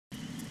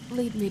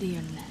Lead me to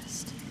your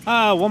nest.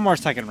 One more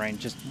second, Rain.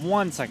 Just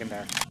 1 second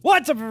there.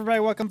 What's up, everybody?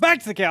 Welcome back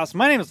to the Chaos.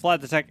 My name is Vlad,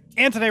 the-tek,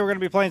 and today we're going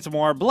to be playing some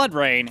more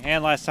BloodRayne.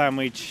 And last time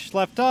we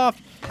left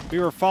off, we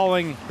were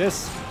following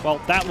this, well,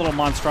 that little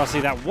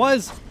monstrosity that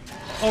was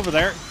over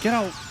there. Get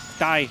out.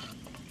 Die.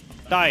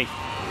 Die.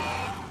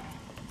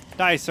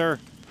 Die, sir.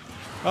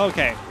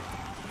 Okay.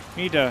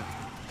 We need to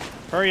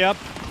hurry up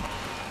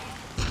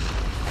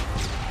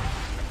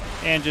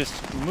and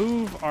just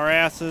move our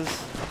asses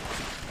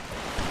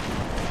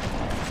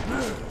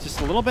just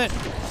a little bit.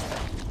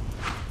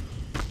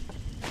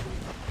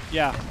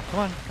 Yeah,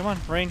 come on,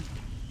 Rain.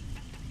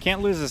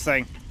 Can't lose this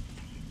thing.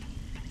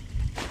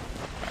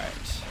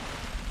 Alright.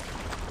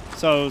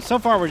 So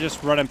far we're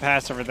just running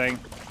past everything.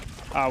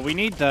 We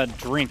need to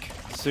drink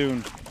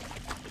soon.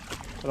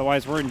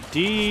 Otherwise we're in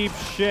deep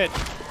shit.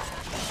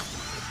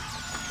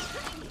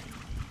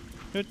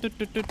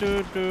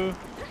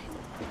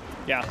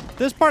 Yeah,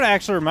 this part I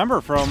actually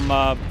remember from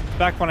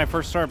back when I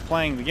first started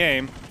playing the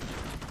game.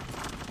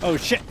 Oh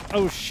shit,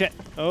 oh shit,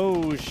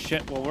 oh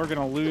shit. Well, we're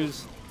gonna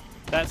lose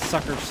that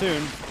sucker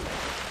soon.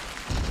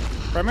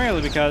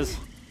 Primarily because...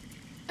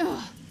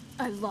 Ugh,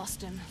 I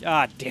lost him.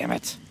 Ah, damn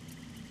it.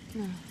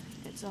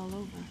 It's all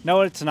over.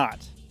 No, it's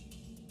not.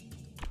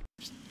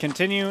 Just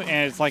continue,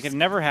 and it's like it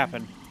never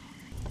happened.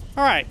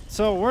 Alright,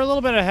 so we're a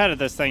little bit ahead of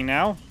this thing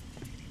now.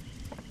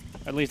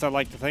 At least I'd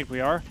like to think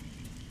we are.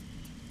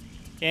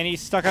 And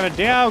he's stuck on a...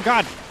 Oh,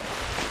 God!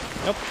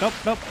 Nope, nope,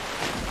 nope.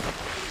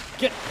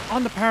 Get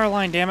on the power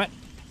line, damn it.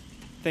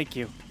 Thank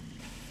you.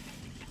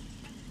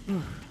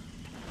 Whew.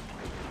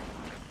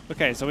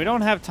 Okay, so we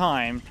don't have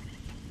time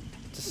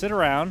to sit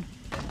around.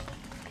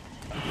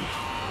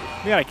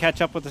 We gotta catch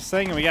up with this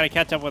thing, and we gotta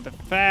catch up with it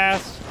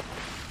fast.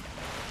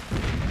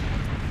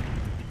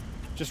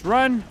 Just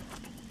run.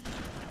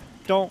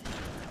 Don't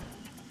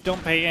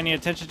pay any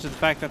attention to the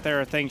fact that there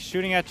are things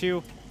shooting at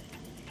you.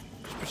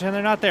 Just pretend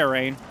they're not there,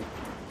 Rain.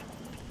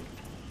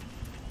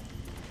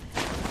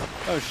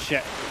 Oh,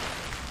 shit.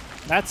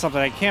 That's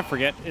something I can't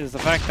forget, is the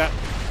fact that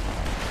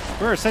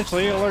we're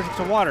essentially allergic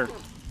to water.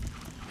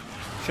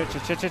 Shit.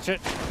 There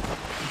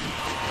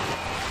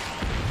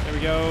we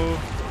go.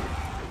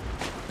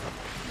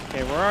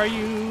 Okay, where are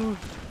you?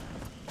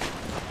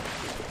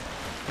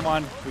 Come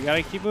on, we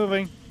gotta keep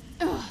moving.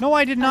 No,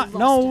 I did not.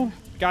 No! Him.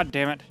 God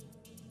damn it.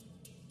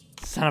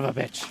 Son of a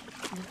bitch.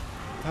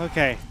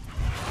 Okay.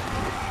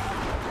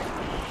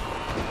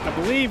 I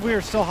believe we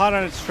are still hot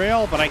on its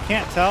trail, but I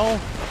can't tell.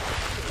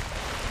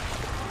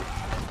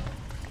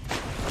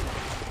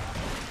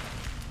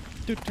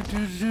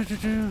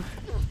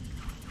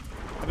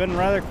 I've been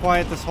rather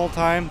quiet this whole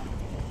time.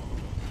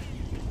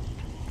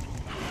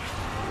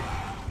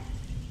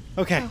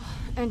 Okay. Oh,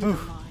 end of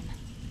the line.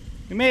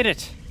 We made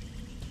it.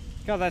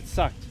 God, that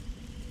sucked.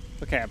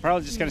 Okay, I'm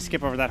probably just gonna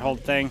skip over that whole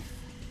thing.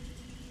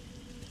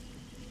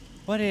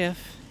 What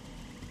if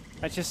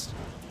I just...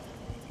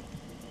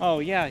 Oh,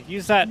 yeah,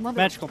 use that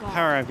magical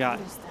power I've got.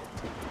 What is that?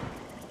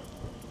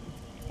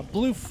 A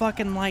blue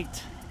fucking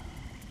light.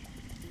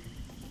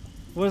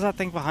 What is that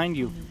thing behind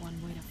you? Only one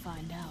way to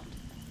find out.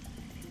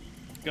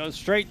 Go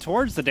straight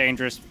towards the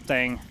dangerous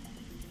thing.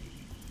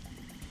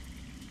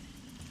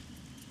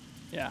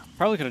 Yeah,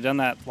 probably could have done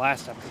that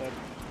last episode.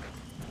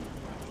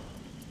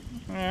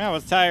 I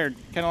was tired,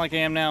 kind of like I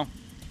am now.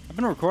 I've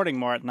been recording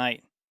more at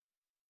night.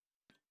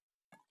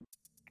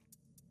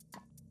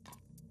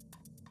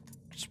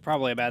 Which is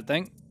probably a bad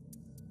thing.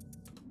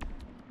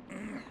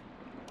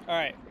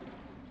 Alright.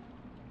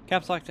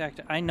 Caps lock to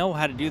activate. I know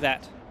how to do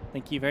that.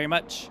 Thank you very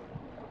much.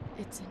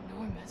 It's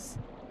enormous.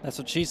 That's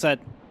what she said.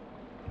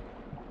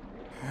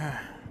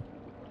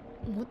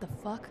 What the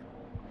fuck?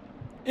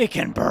 It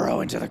can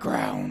burrow into the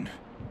ground.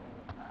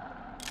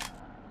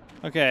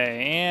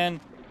 Okay,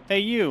 and... Hey,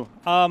 you.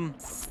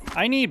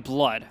 I need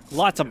blood.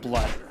 Lots of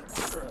blood.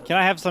 Can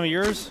I have some of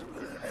yours?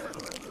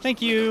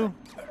 Thank you.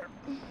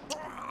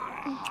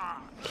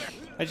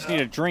 I just need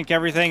to drink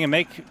everything and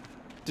make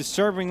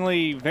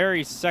disturbingly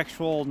very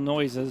sexual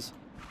noises.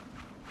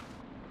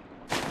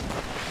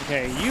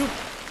 Okay, you...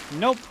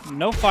 Nope,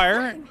 no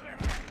fire.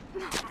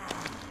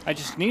 I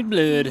just need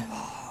blood.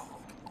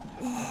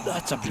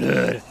 Lots of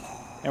blood.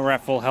 And we're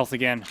at full health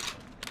again.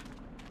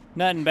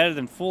 Nothing better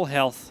than full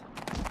health.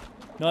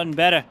 Nothing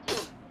better.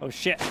 Oh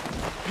shit.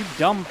 You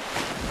dumb...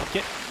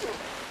 Get...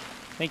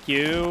 Thank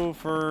you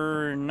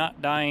for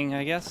not dying,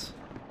 I guess.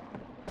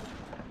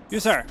 You,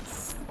 sir.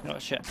 Oh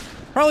shit.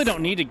 Probably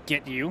don't need to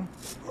get you.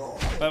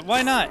 But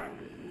why not?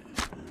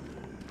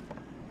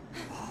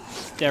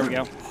 There we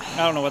go. I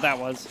don't know what that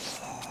was.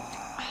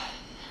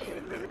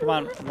 Come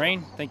on,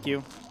 Rain. Thank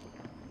you.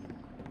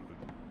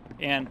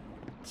 And,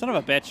 son of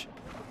a bitch.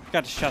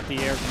 Got to shut the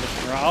air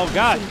conditioner. Oh,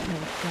 God.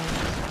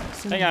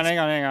 Hang on.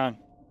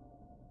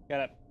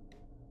 Gotta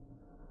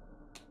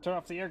turn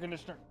off the air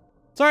conditioner.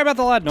 Sorry about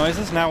the loud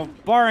noises. Now,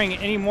 barring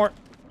any more...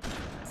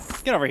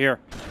 Get over here.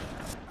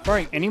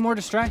 Barring any more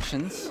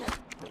distractions,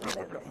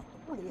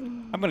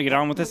 I'm gonna get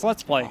on with this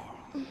Let's Play.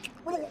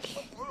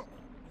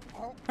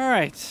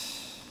 Alright.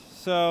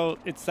 So,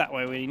 it's that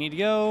way we need to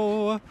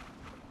go.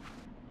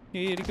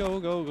 Need to go,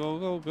 go, go,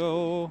 go,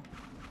 go.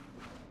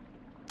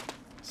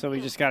 So we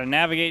just gotta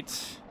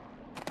navigate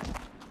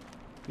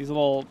these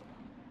little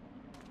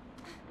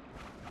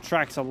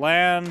tracts of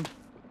land.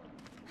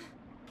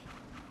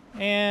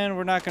 And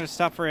we're not gonna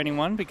stop for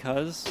anyone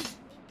because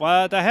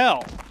what the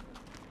hell?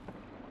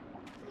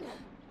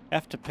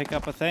 F to pick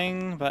up a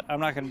thing, but I'm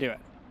not gonna do it.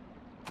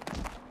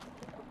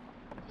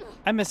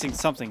 I'm missing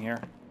something here.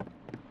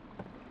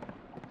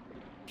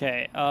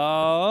 Okay,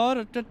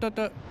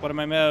 what am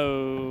I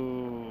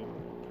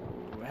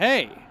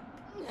hey!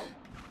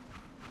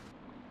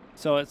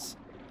 So it's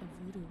A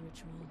voodoo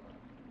ritual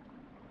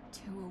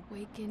to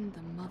awaken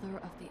the mother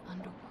of the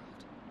underworld.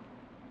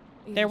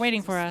 Either they're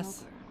waiting she's for a us.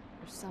 smoker,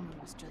 or someone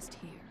was just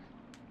here.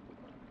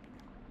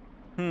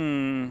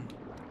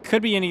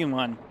 Could be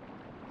anyone.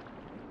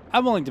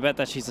 I'm willing to bet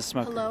that she's a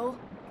smoker. Hello?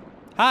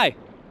 Hi.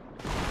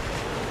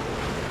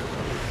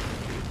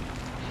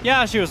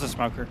 Yeah, she was a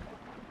smoker.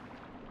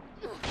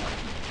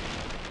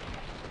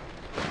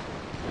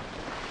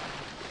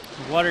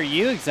 What are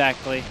you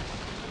exactly?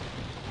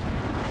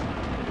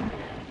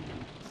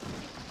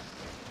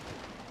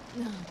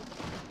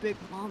 Big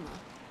Mama.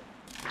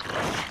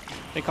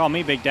 They call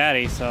me Big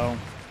Daddy, so...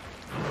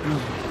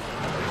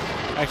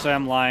 Actually,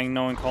 I'm lying.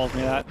 No one calls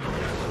me that.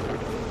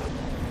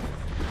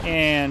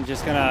 And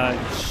just gonna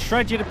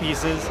shred you to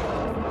pieces.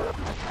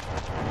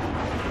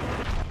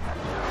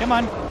 Come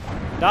on.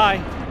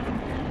 Die.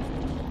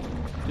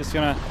 Just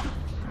gonna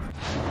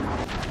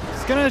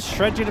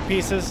shred you to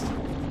pieces.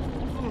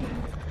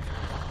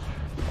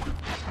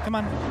 Come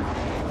on.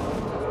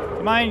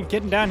 Am I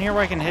getting down here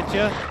where I can hit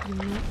you?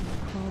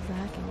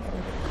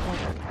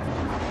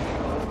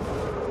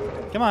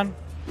 Come on.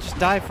 Just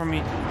die for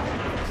me.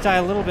 Just die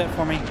a little bit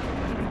for me.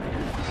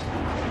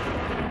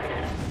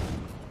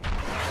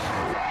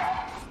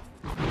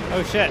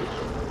 Oh shit.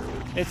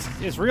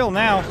 It's real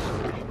now.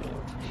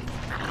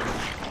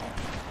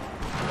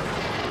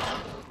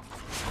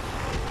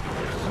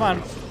 Come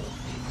on.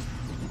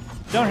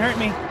 Don't hurt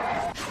me.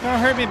 Don't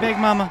hurt me, Big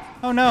Mama.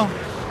 Oh no.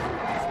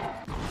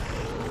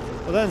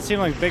 Well, it doesn't seem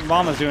like Big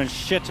Mama's doing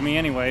shit to me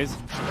anyways.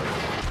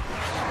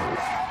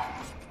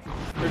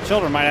 Her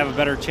children might have a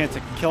better chance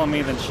of killing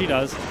me than she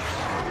does.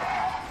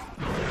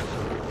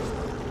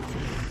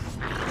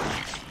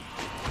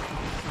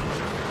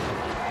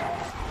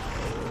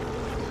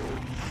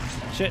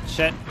 Shit,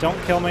 shit. Don't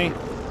kill me.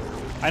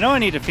 I know I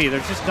need to feed.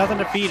 There's just nothing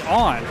to feed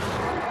on.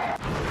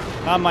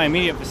 Not in my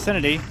immediate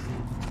vicinity.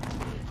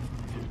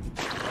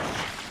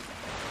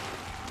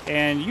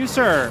 And you,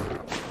 sir.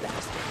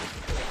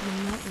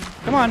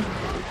 Come on.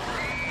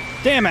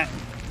 Damn it.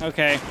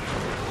 Okay.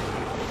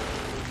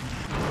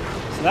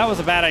 So that was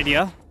a bad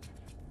idea.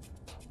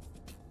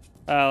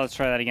 Let's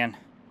try that again.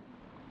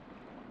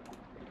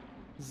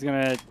 This is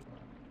gonna...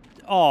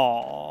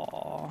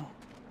 Aww.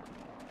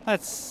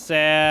 That's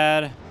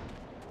sad.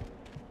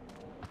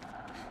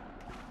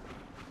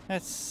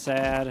 That's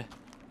sad.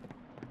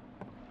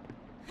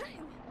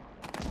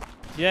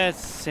 Yeah,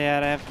 it's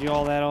sad I have to do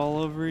all that all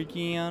over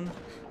again.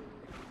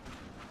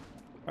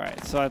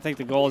 Alright, so I think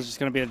the goal is just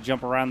going to be to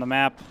jump around the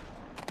map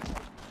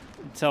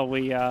until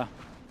we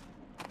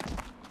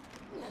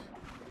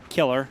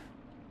kill her.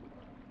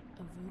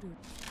 A voodoo.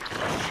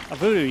 A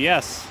voodoo,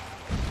 yes.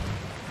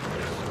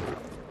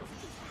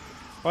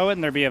 Why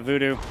wouldn't there be a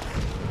voodoo?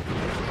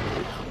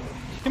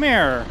 Come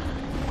here.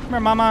 Come here,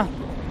 Mama.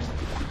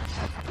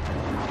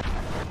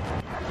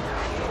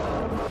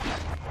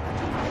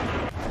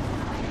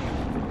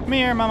 Come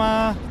here,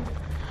 Mama.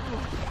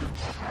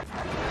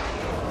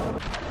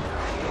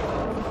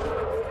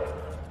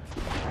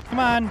 Come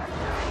on.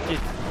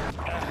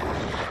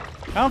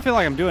 I don't feel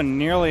like I'm doing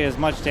nearly as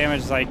much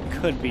damage as I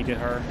could be to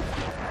her.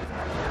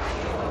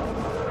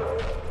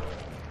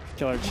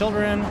 Kill her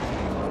children.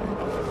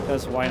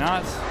 Because why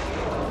not?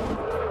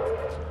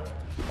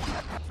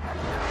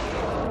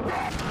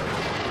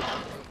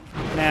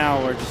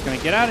 Now we're just going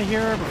to get out of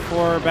here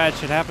before bad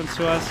shit happens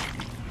to us.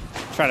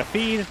 Try to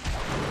feed.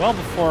 Well,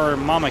 before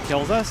Mama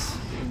kills us.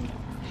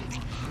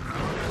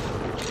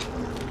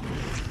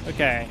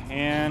 Okay,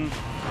 and...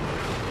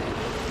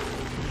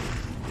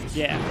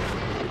 yeah.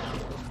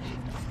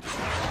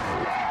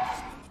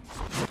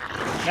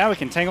 Now we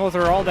can tangle with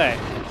her all day.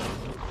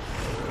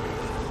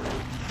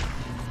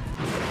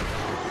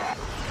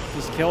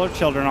 Just kill her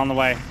children on the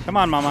way. Come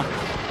on, Mama.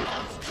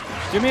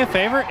 Do me a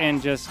favor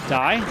and just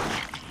die.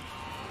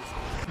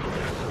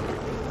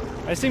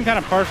 I seem kind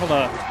of partial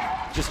to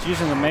just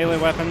using the melee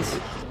weapons.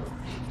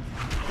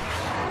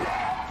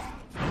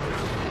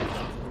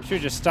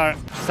 Should just stop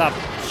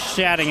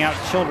shatting out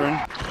children.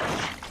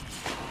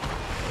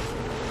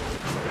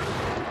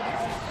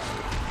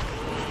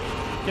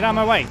 Get out of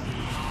my way.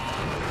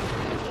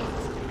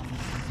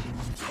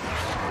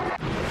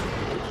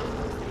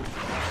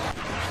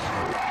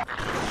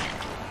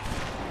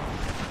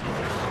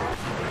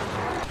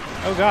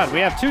 Oh god, we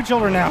have 2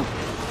 children now.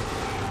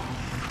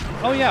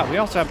 Oh yeah, we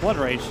also have blood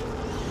rage.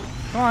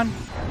 Come on.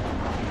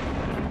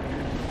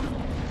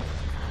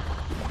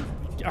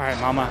 Alright,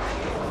 Mama.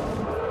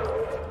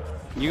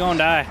 You gonna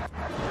die.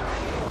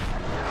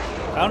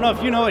 don't know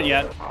if you know it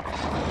yet,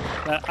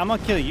 but I'm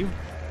gonna kill you.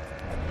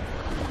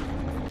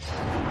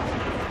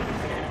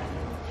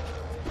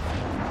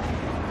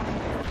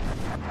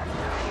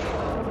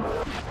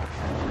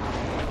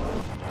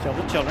 Kill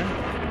the children.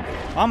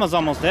 Mama's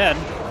almost dead.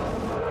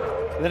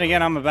 Then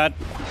again, I'm not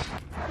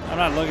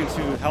looking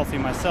too healthy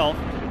myself.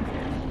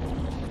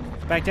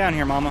 Back down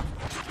here, Mama.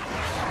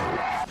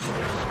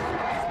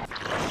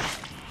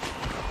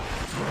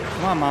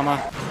 Come on,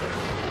 Mama.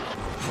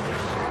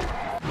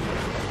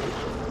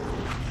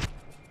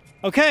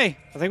 Okay,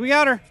 I think we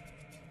got her.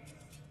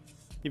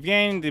 You've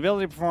gained the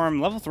ability to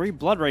perform level 3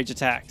 blood rage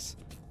attacks.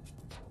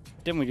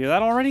 Didn't we do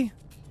that already?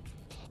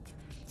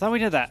 I thought we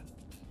did that.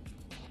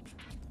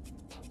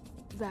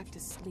 Back to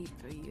sleep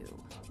for you.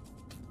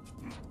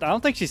 I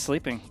don't think she's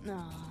sleeping.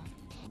 Aw,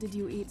 did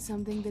you eat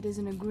something that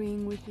isn't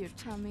agreeing with your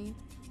tummy?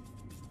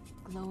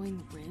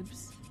 Glowing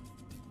ribs?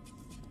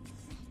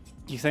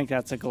 You think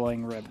that's a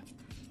glowing rib?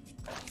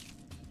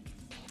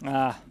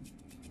 Ah,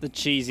 the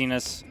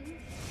cheesiness.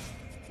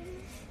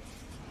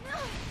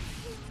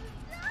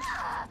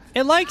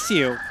 It likes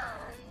you.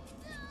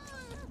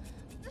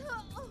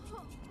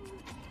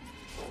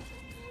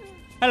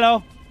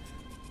 Hello.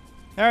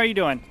 How are you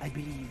doing? I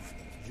believe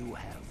you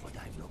have what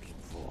I'm looking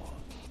for.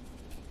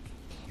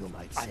 You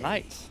might say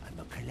I'm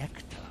a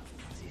collector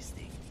of these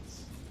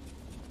things.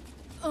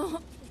 Oh,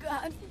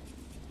 God.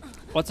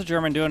 What's a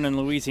German doing in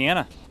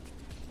Louisiana?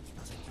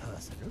 Nothing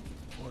personal,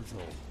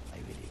 although I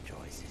will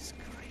enjoy this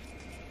great.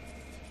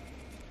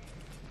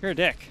 You're a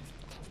dick.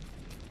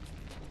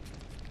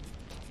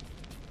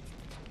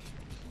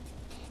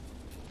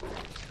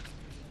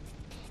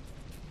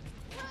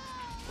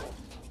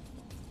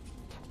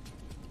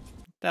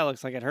 That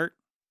looks like it hurt.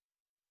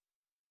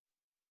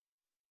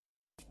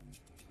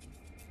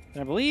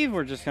 And I believe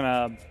we're just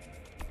gonna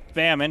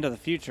bam into the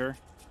future.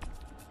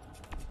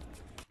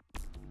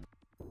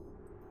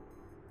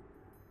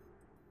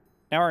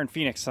 Now we're in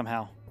Phoenix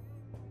somehow.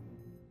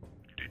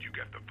 Did you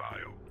get the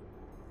vial?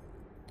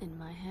 In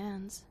my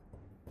hands.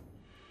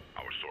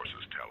 Our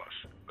sources tell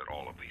us that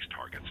all of these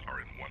targets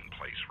are in one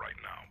place right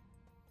now.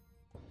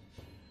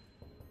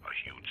 A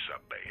huge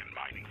sub-bay and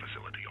mining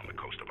facility on the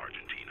coast of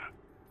Argentina.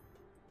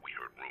 We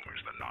heard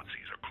rumors the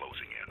Nazis are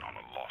closing in on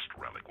a lost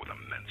relic with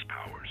immense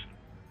powers.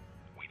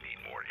 We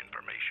need more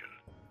information.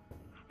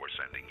 We're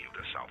sending you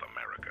to South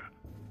America.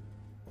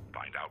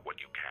 Find out what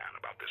you can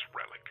about this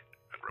relic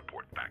and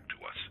report back to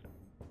us.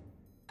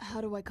 How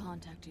do I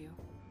contact you?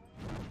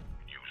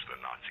 Use the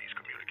Nazis'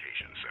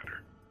 communication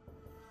center.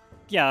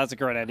 Yeah, that's a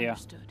great idea.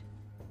 Understood.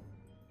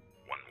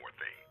 One more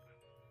thing.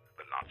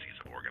 The Nazis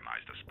have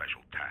organized a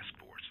special task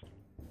force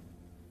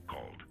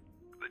called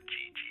the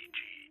GGG,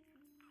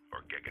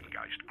 or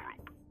Gegengeist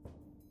Group.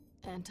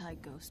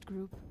 Anti-ghost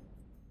group?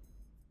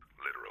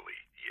 Literally,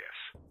 yes.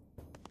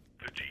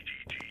 The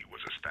GGG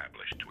was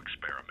established to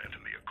experiment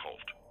in the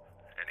occult.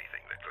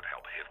 Anything that could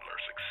help Hitler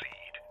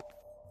succeed.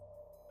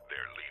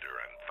 Their leader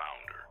and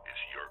founder is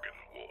Jürgen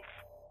Wolf.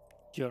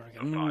 The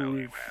file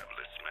you have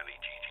lists many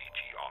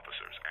GGG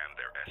officers and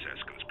their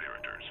SS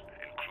conspirators,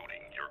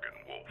 including Jürgen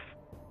Wolf.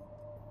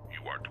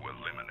 You are to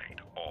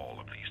eliminate all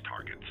of these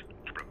targets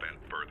to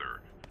prevent further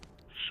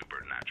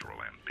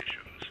supernatural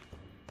ambitions.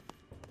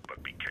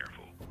 But be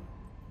careful.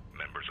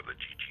 Members of the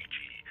GGG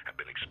have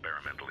been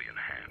experimentally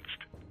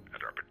enhanced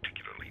and are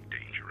particularly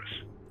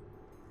dangerous.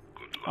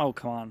 Good luck. Oh,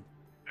 come on.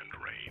 And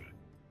Rain,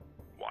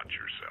 watch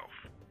yourself.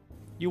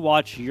 You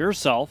watch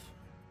yourself.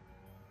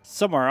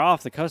 Somewhere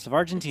off the coast of It's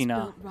Argentina.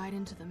 built right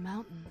into the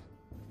mountain.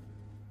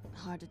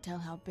 Hard to tell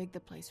how big the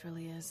place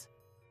really is.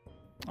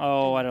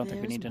 Oh, And I don't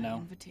think we there's need to my know.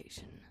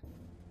 Invitation.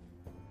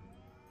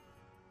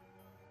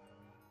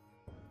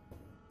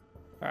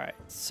 Alright,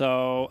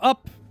 so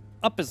up.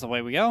 Up is the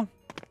way we go.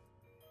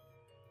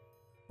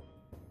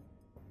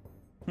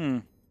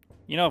 You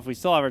know, if we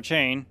still have our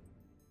chain.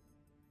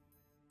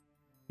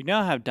 We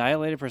now have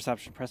dilated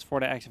perception. Press 4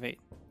 to activate.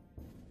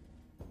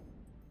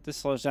 This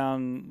slows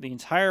down the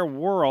entire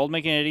world,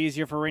 making it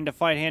easier for Rain to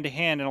fight hand to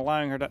hand and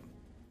allowing her to...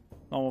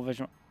 Normal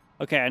vision.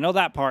 Okay, I know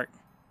that part.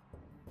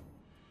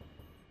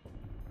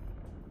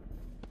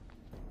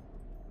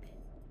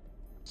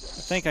 I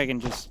think I can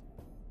just...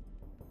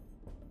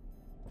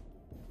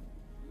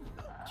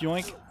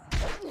 Yoink.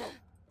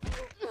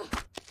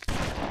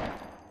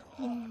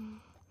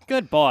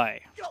 Good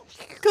boy.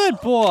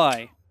 Good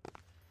boy.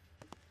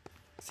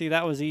 See,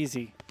 that was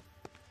easy.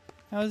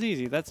 That was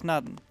easy. That's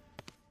nothing.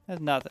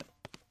 That's nothing.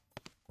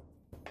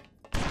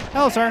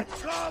 Hello, sir.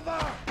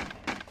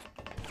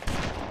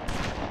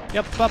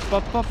 Yep, up.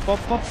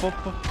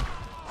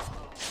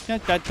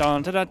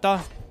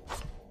 Da-da-da-da-da-da.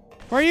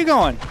 Where are you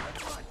going?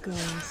 Going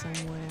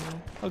somewhere.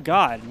 Oh,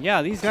 God.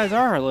 Yeah, these guys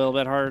are a little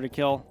bit harder to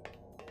kill.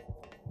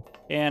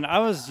 And I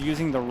was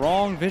using the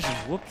wrong vision.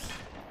 Whoops.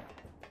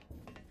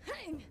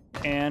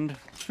 And...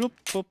 Whoop,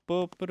 whoop,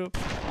 whoop, whoop.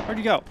 Where'd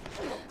you go?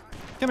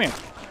 Come here.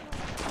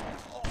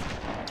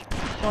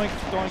 Doink,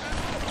 doink.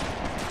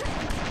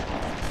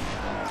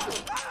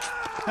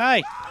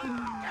 Hi.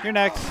 You're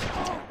next.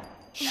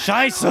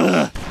 Scheisse!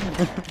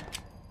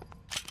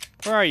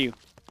 Where are you?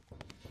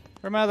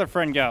 Where'd my other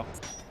friend go?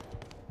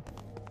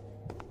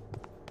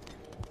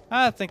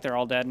 I think they're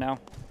all dead now.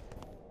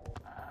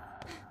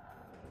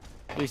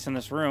 At least in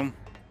this room.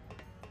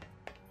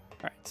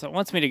 Alright, so it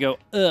wants me to go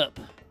up.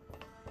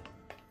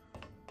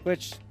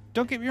 Which,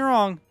 don't get me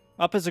wrong,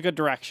 up is a good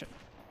direction.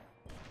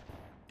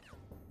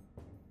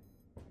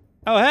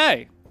 Oh,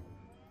 hey!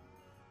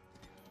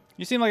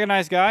 You seem like a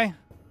nice guy.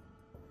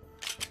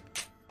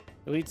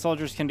 Elite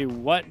soldiers can do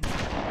what?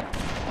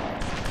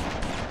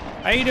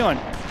 How you doing?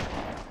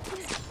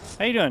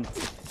 How you doing?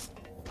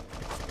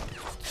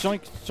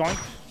 Zoink, zoink,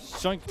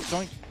 zoink,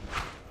 zoink.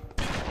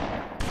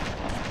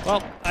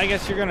 Well, I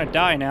guess you're gonna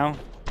die now.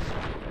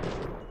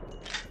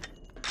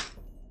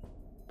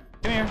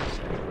 Come here.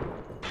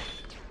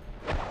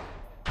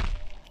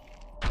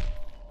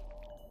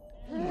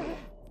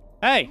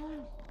 Hey!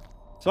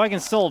 So I can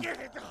still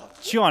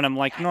chew on him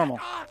like normal.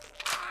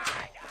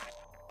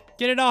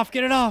 Get it off,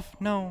 get it off!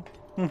 No.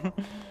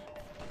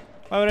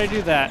 Why would I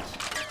do that?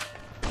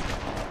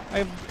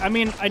 I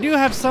mean, I do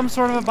have some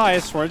sort of a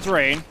bias towards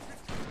Rain.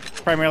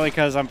 Primarily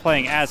because I'm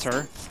playing as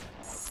her.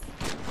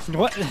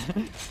 What?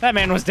 That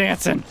man was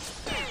dancing.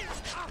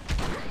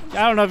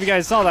 I don't know if you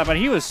guys saw that, but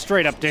he was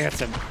straight up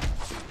dancing.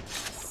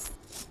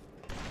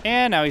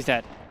 And now he's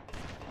dead.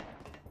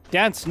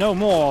 Dance no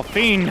more,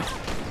 fiend.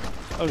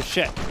 Oh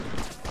shit.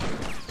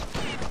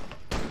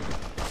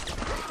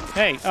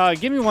 Hey,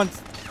 give me one.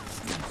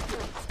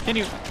 Can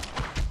you?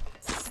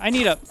 I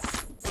need a.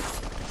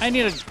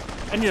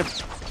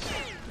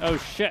 Oh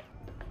shit.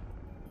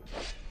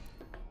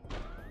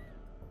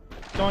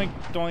 Doink,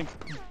 doink.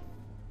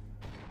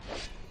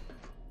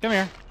 Come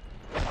here.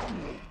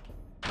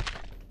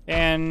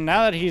 And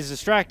now that he's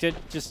distracted,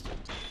 just...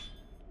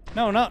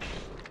 No, not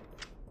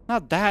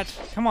that.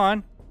 Come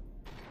on.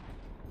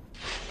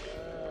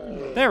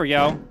 There we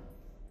go.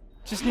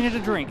 Just needed a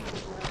drink.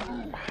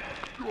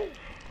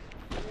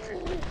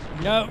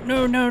 No,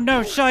 no, no,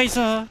 no, Scheisse!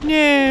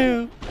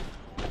 No!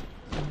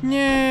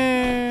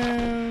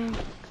 No!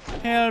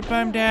 Help,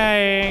 I'm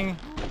dying.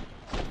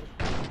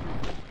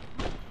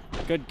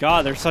 Good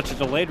God, there's such a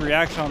delayed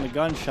reaction on the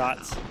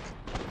gunshots.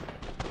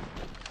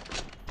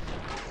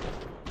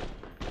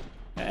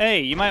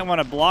 Hey, you might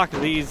want to block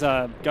these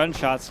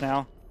gunshots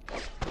now.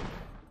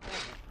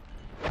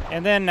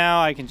 And then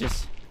now I can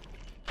just...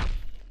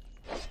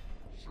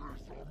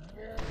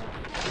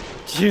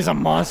 She's a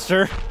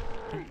monster.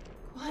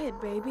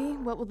 Quiet, baby.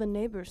 What will the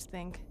neighbors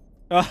think?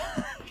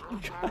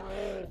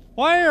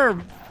 Why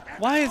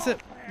is it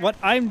what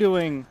I'm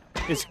doing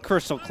is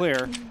crystal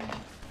clear?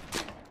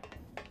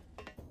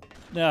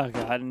 Oh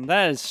God, and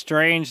that is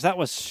strange. That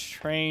was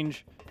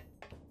strange.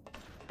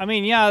 I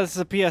mean, yeah, this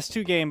is a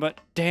PS2 game, but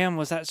damn,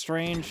 was that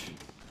strange.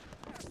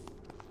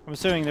 I'm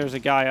assuming there's a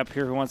guy up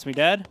here who wants me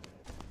dead.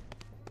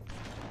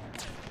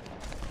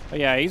 Oh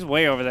yeah, he's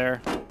way over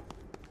there.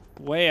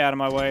 Way out of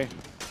my way.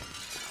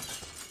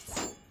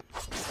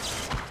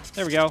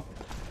 There we go.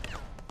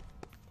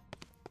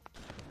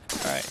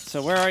 Alright,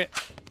 so where are you?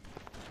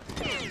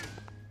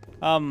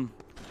 I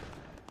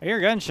hear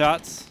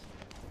gunshots.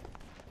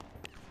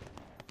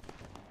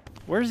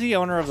 Where's the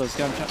owner of those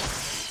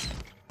gunshots?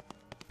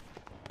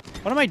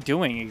 What am I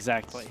doing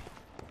exactly?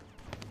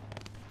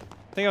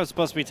 I think I was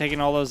supposed to be taking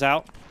all those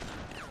out.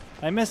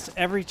 I missed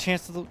every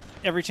chance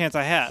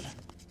I had.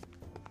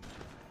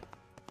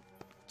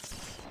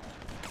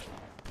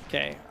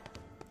 Okay.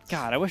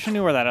 God, I wish I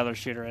knew where that other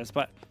shooter is,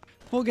 but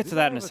we'll get to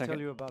that in a second. Tell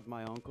you about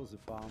my uncle, the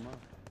farmer?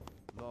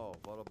 No,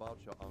 what about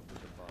your uncle,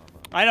 the farmer?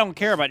 I don't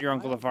care about your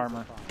uncle, the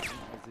farmer.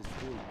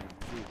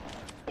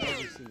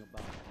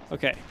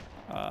 Okay.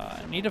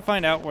 I need to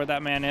find out where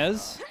that man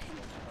is.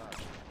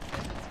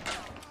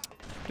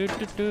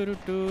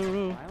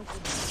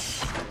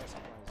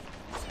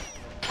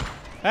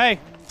 Hey,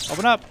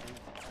 open up.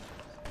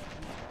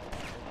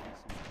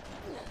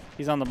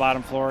 He's on the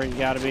bottom floor. You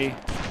gotta be.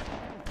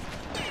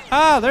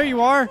 Ah, there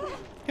you are.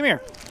 Come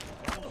here.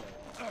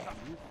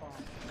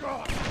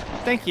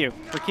 Thank you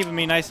for keeping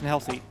me nice and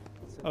healthy.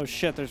 Oh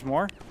shit, there's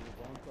more?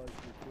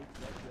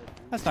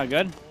 That's not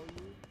good.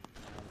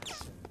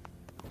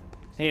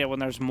 Hate it when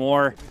there's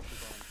more.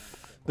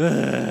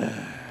 Ugh,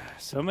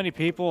 so many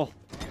people.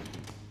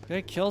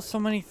 They kill so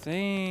many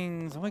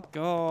things. Oh my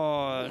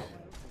God.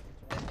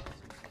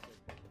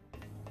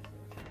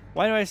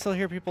 Why do I still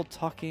hear people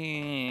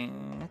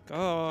talking?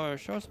 Oh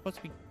gosh, I was supposed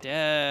to be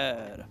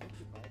dead.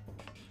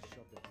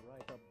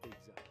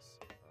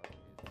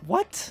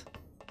 What?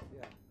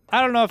 I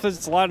don't know if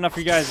it's loud enough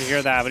for you guys to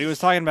hear that, but he was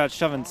talking about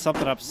shoving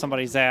something up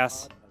somebody's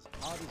ass.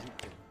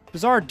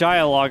 Bizarre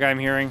dialogue I'm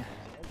hearing.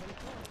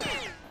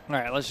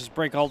 Alright, let's just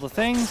break all the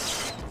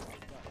things.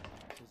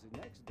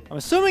 I'm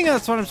assuming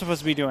that's what I'm supposed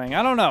to be doing.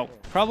 I don't know.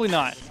 Probably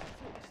not.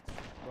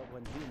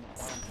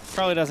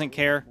 Probably doesn't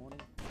care.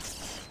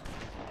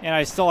 And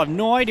I still have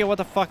no idea what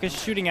the fuck is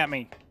shooting at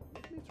me.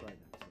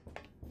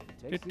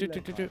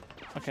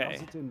 Okay.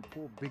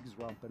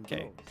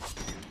 Okay.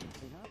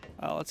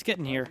 Let's get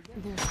in here.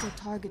 There's still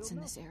targets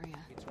in this area.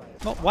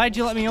 Well, why'd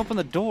you let me open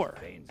the door?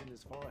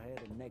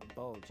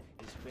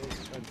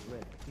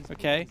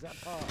 Okay.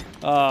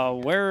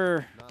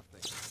 Where...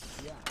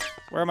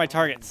 Where are my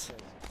targets?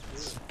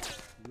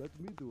 Let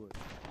me do it.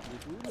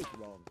 You're doing it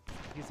wrong.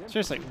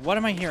 Seriously, what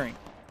am I hearing?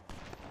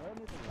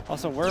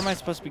 Also, where am I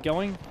supposed to be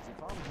going?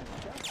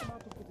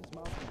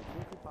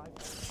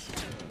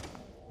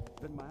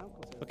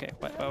 Okay,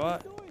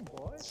 what?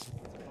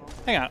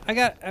 Hang on, I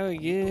got, oh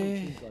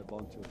yeah.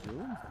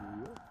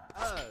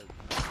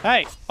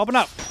 Hey, open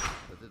up.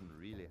 That didn't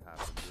really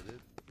happen, did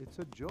it? It's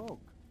a joke.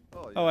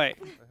 Oh, yeah. Oh wait,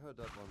 I heard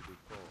that one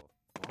before.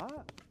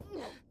 What?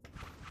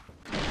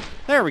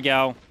 there we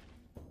go.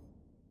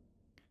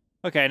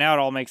 Okay, now it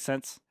all makes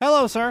sense.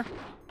 Hello, sir.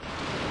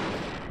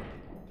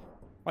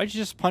 Why'd you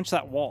just punch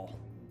that wall?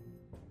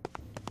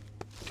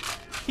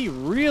 He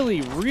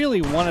really,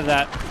 really wanted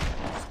that.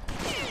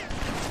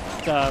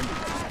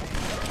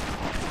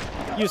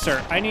 You,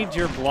 sir, I need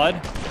your blood.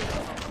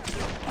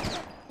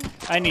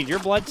 I need your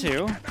blood,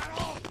 too.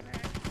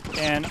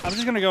 And I'm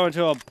just going to go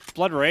into a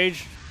blood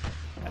rage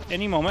at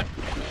any moment.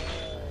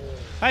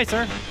 Hi,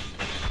 sir.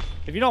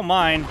 If you don't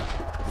mind,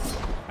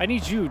 I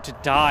need you to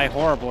die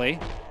horribly.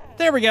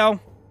 There we go. All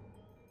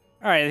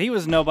right, he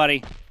was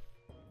nobody.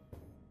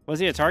 Was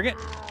he a target?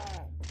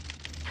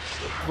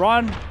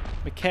 Ron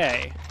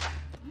McKay.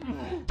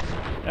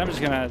 I'm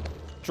just going to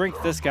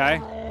drink this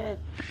guy.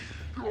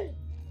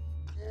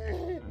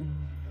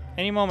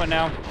 Any moment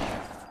now.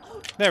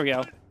 There we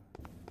go.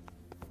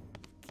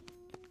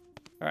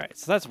 Alright,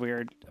 so that's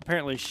weird.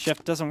 Apparently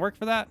shift doesn't work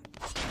for that.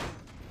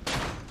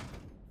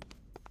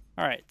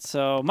 Alright,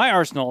 so my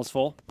arsenal is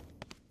full.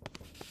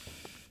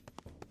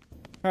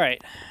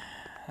 Alright.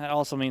 That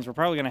also means we're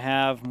probably going to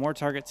have more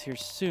targets here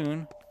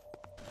soon.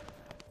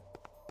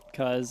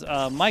 Because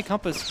my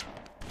compass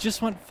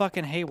just went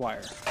fucking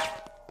haywire.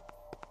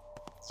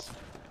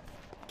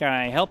 Can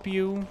I help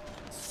you,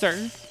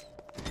 sir?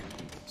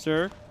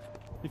 Sir?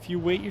 If you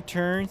wait your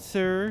turn,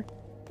 sir,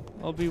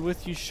 I'll be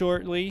with you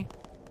shortly.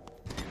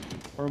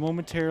 Or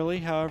momentarily,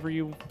 however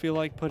you feel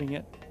like putting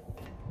it.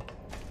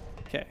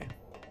 Okay.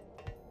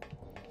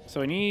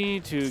 So I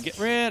need to get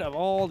rid of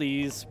all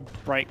these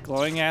bright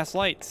glowing ass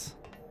lights.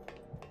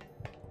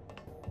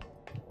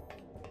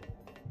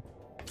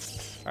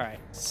 Alright,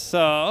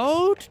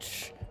 so...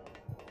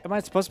 Am I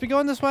supposed to be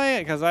going this way?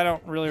 Because I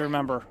don't really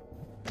remember.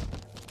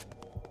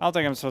 I don't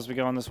think I'm supposed to be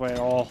going this way at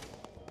all.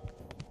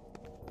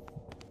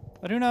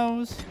 But who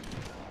knows?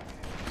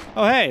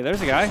 Oh, hey,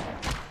 there's a guy.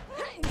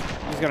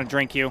 He's gonna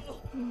drink you.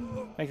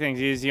 Make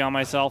things easy on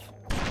myself.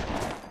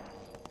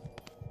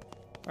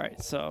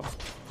 Alright, so...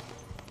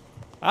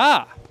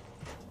 Ah!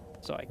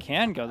 So I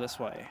can go this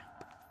way.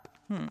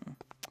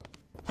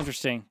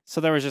 Interesting. So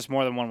there was just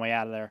more than one way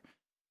out of there.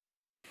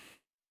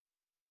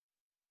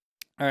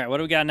 Alright, what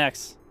do we got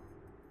next?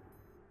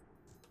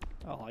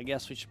 Oh, I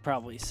guess we should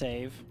probably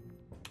save.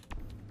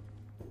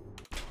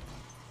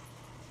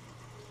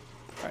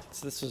 Alright,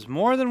 so this was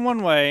more than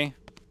one way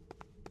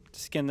to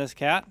skin this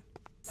cat.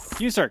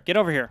 You, sir, get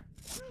over here.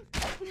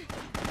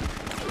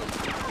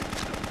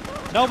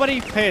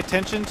 Nobody pay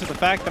attention to the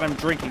fact that I'm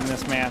drinking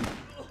this man.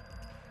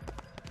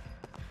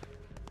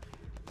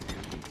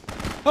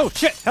 Oh,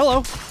 shit!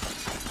 Hello!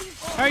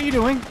 How are you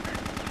doing?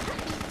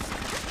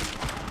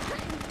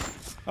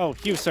 Oh,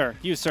 you, sir,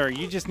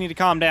 you just need to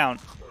calm down.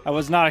 I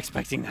was not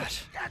expecting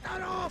that.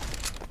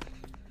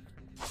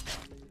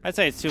 I'd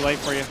say it's too late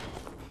for you.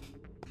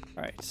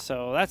 Alright,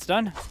 so that's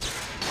done.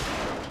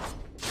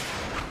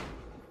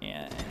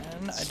 And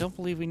I don't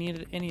believe we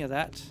needed any of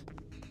that.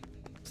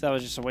 So that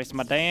was just a waste of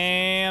my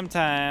damn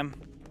time.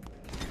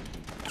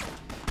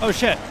 Oh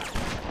shit.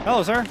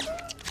 Hello, sir.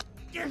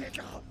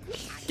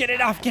 Get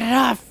it off, get it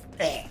off!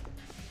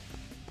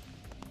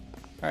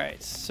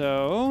 Alright,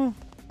 so...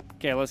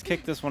 Okay, let's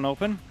kick this one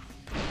open.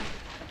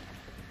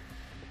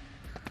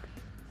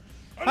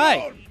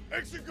 Hi!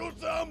 Execute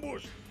the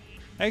ambush!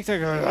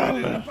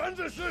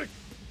 Execute.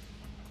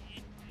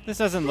 This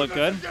doesn't look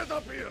good. Get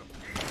up here!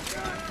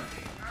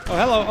 Oh,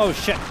 hello. Oh,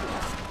 shit.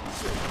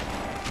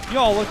 You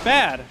all look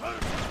bad.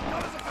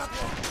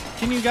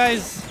 Can you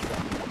guys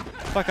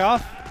fuck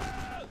off?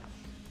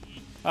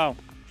 Oh.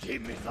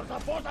 Keep me the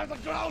support on the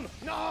ground!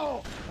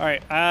 No!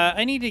 Alright,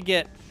 I need to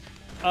get,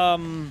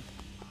 need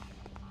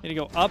to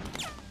go up.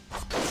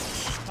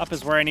 Up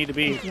is where I need to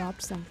be. I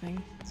dropped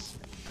something.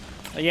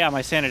 Yeah,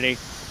 my sanity.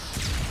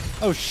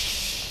 Oh,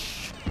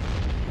 shh.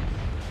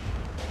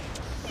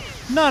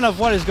 None of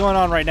what is going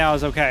on right now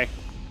is okay.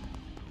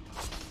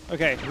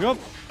 Okay, whoop.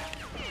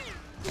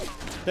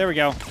 There we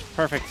go.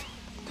 Perfect.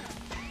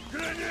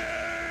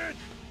 Grenade!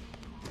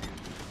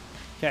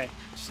 Okay,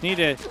 just need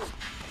to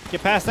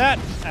get past that.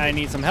 I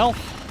need some health.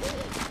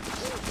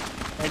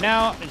 Right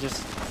now,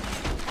 just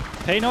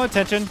pay no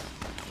attention.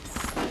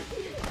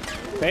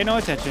 Pay no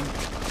attention.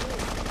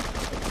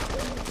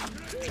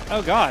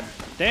 Oh god,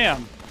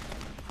 damn.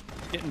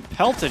 Getting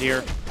pelted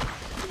here.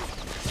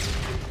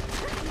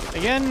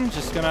 Again,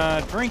 just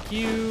gonna drink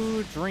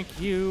you, drink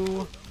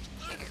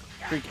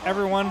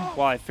everyone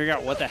while I figure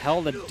out what the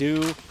hell to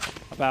do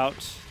about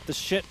the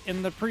shit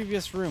in the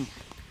previous room.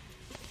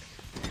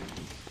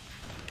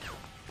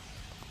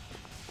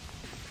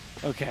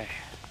 Okay.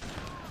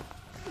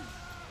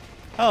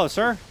 Hello,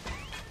 sir.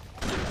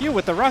 You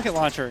with the rocket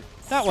launcher.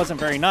 That wasn't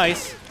very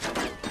nice.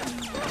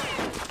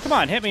 Come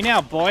on, hit me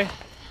now, boy.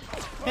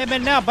 Hit me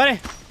now,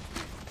 buddy.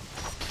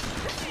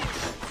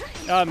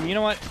 You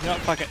know what?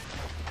 Fuck it.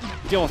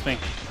 Deal with me.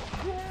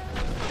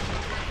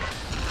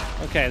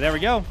 Okay, there we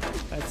go.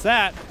 That's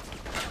that.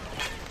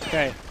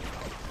 Okay.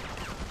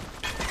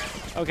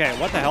 Okay,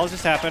 what the hell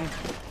just happened?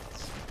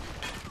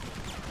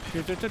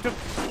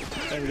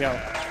 There we go.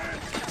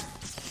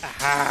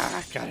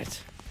 Aha, got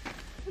it.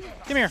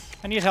 Come here,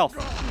 I need health.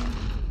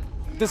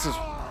 This is...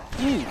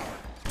 Ooh.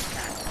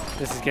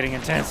 This is getting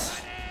intense.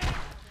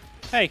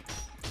 Hey.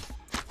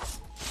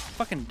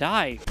 Fucking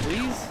die,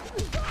 please.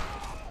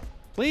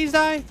 Please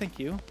die? Thank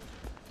you.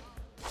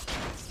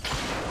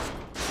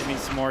 Give me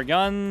some more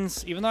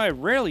guns, even though I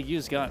rarely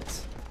use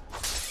guns.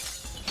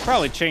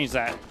 Probably change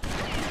that.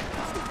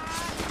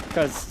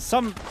 Because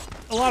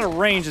a lot of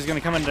range is going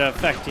to come into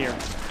effect here.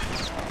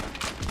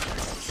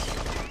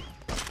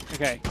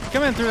 Okay,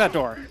 come in through that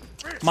door.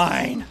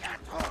 Mine.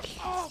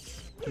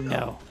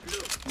 No.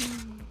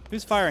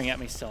 Who's firing at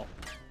me still?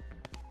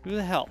 Who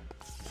the hell?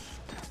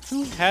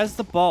 Who has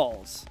the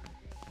balls?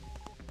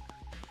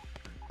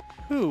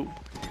 Who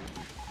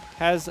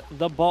has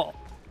the ball?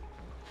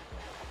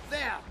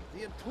 There!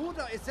 The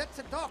intruder is at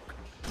the dock!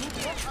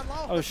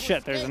 Oh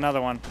shit, there's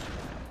another one.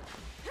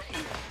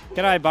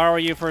 Can I borrow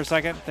you for a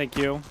second? Thank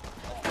you.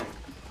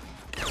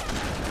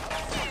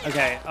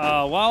 Okay,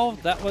 well,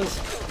 that was...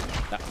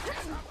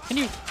 Can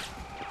you...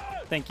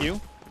 Thank you.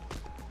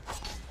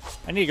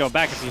 I need to go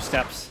back a few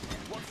steps.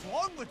 What's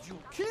wrong with you?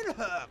 Kill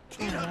her!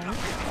 Kill her!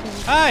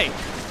 Hi!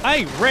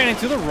 I ran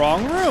into the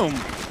wrong room!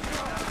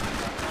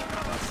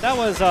 That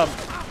was,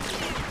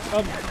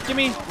 give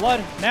me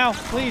blood now,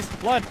 please.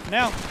 Blood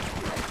now.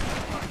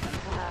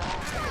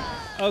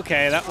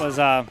 Okay, that was,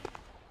 I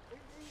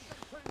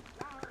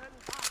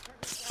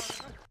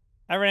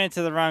ran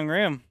into the wrong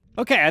room.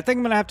 Okay, I think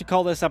I'm gonna have to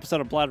call this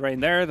episode of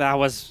BloodRayne there.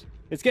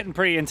 It's getting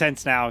pretty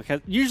intense now,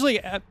 because usually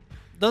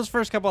those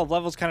first couple of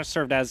levels kind of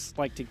served as,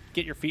 like, to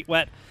get your feet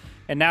wet.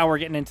 And now we're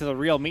getting into the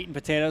real meat and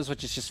potatoes,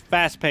 which is just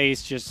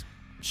fast-paced, just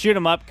shoot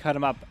 'em up, cut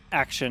 'em up,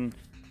 action,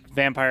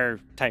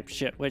 vampire-type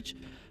shit, which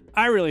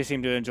I really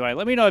seem to enjoy.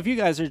 Let me know if you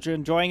guys are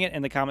enjoying it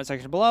in the comment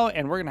section below,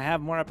 and we're going to have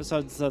more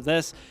episodes of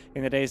this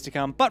in the days to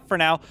come. But for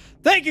now,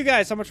 thank you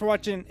guys so much for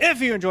watching.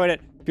 If you enjoyed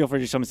it, feel free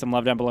to show me some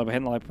love down below by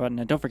hitting the like button,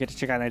 and don't forget to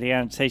check out the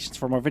annotations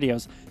for more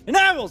videos. And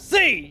I will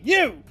see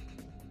you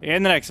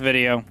in the next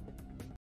video.